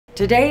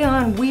Today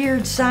on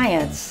Weird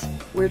Science,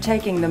 we're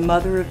taking the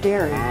mother of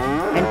dairy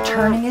and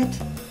turning it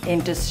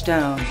into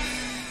stone.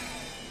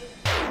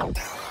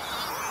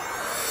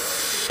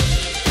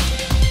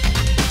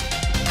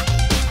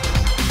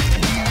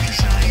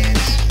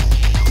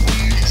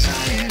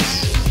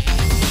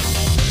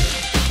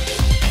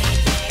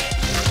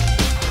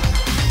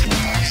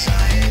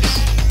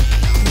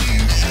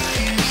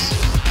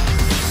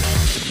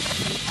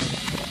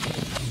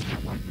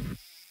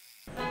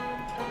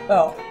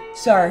 Oh,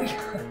 sorry.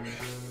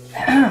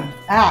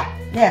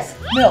 Yes,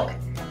 milk.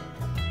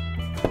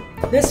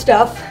 This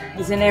stuff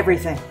is in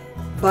everything.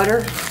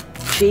 Butter,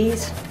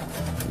 cheese,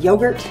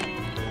 yogurt,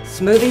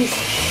 smoothies,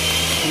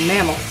 and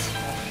mammals.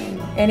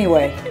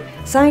 Anyway,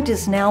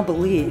 scientists now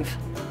believe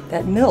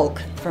that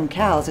milk from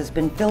cows has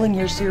been filling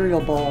your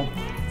cereal bowl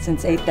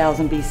since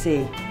 8000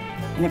 BC.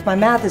 And if my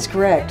math is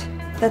correct,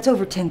 that's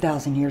over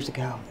 10,000 years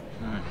ago.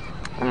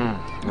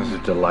 This is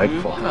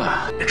delightful.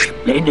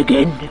 Explain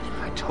again.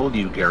 I told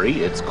you, Gary,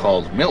 it's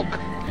called milk.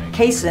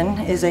 Casein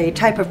is a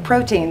type of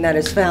protein that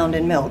is found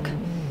in milk.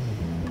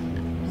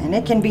 And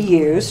it can be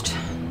used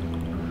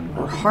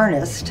or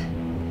harnessed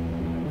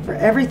for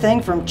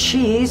everything from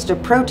cheese to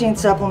protein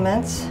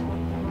supplements,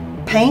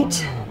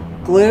 paint,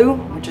 glue,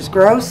 which is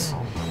gross,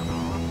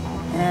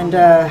 and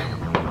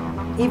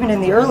even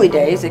in the early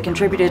days it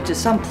contributed to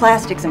some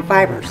plastics and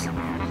fibers.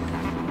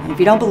 And if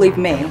you don't believe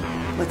me,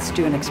 let's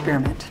do an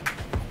experiment.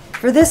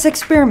 For this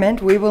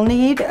experiment, we will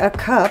need a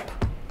cup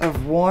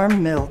of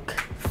warm milk,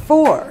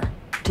 4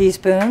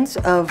 teaspoons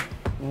of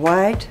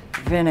white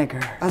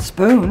vinegar, a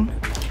spoon,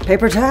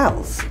 paper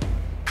towels,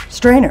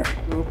 strainer.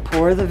 We'll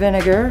pour the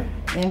vinegar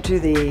into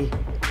the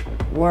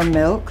warm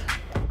milk.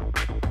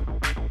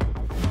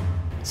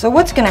 So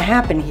what's going to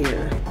happen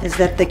here is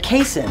that the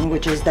casein,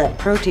 which is that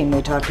protein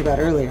we talked about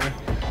earlier,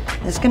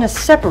 is going to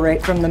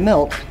separate from the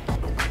milk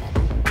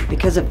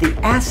because of the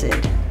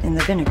acid in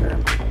the vinegar.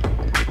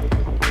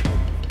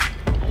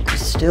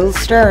 Still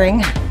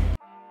stirring.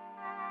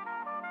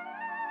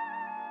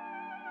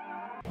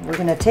 We're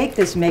going to take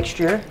this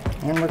mixture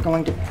and we're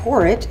going to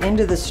pour it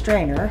into the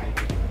strainer.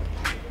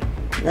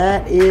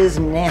 That is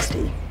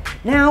nasty.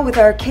 Now with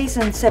our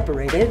casein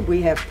separated,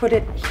 we have put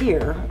it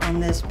here on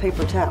this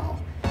paper towel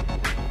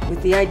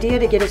with the idea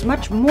to get as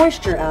much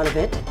moisture out of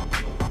it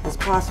as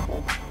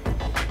possible.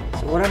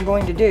 So what I'm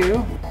going to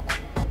do,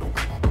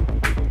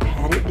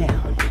 pat it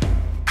down.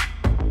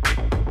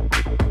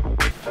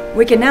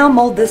 We can now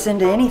mold this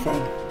into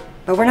anything,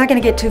 but we're not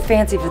going to get too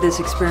fancy for this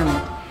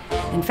experiment.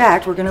 In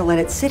fact, we're going to let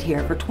it sit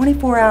here for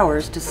 24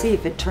 hours to see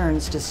if it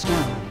turns to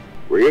stone.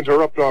 We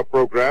interrupt our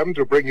program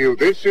to bring you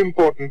this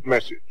important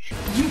message.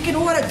 You can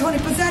order Tony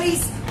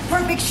Pizzetti's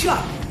Perfect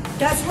Shop.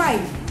 That's right.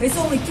 It's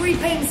only 3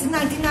 payments in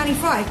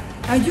 $19.95.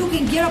 And you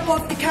can get up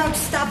off the couch,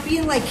 stop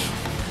being like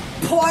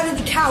part of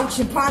the couch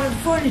and part of the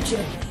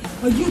furniture.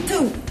 Or you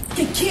too,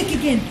 get kick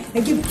again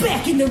and get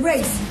back in the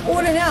race.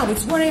 Order now.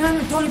 It's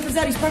 1-800-Tony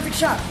Pizzetti's Perfect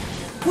Shop.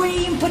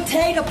 Cream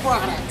potato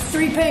products.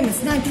 3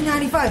 payments,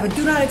 $19.95. I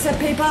do not accept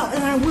PayPal,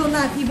 and I will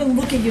not even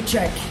look at your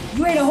check.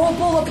 You ate a whole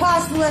bowl of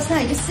pasta last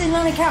night. You're sitting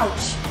on the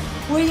couch.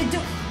 What are you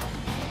doing?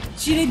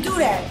 She didn't do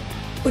that.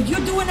 But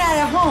you're doing that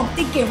at home,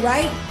 thinking,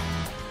 right?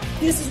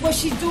 This is what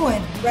she's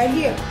doing, right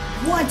here.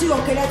 1, 2,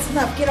 okay, that's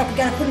enough. Get up, I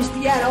gotta finish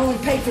the ad. I only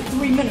paid for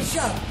 3 minutes.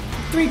 Shut up.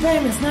 3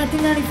 payments,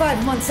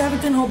 $19.95 a month,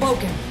 7th in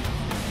Hoboken.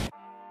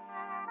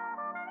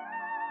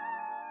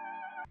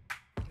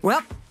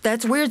 Well,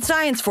 that's weird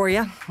science for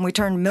you. We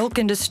turned milk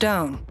into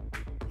stone.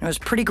 It was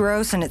pretty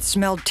gross and it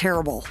smelled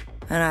terrible,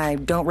 and I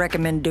don't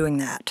recommend doing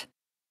that.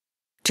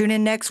 Tune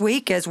in next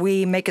week as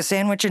we make a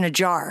sandwich in a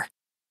jar.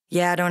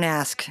 Yeah, don't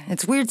ask.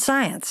 It's weird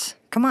science.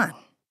 Come on.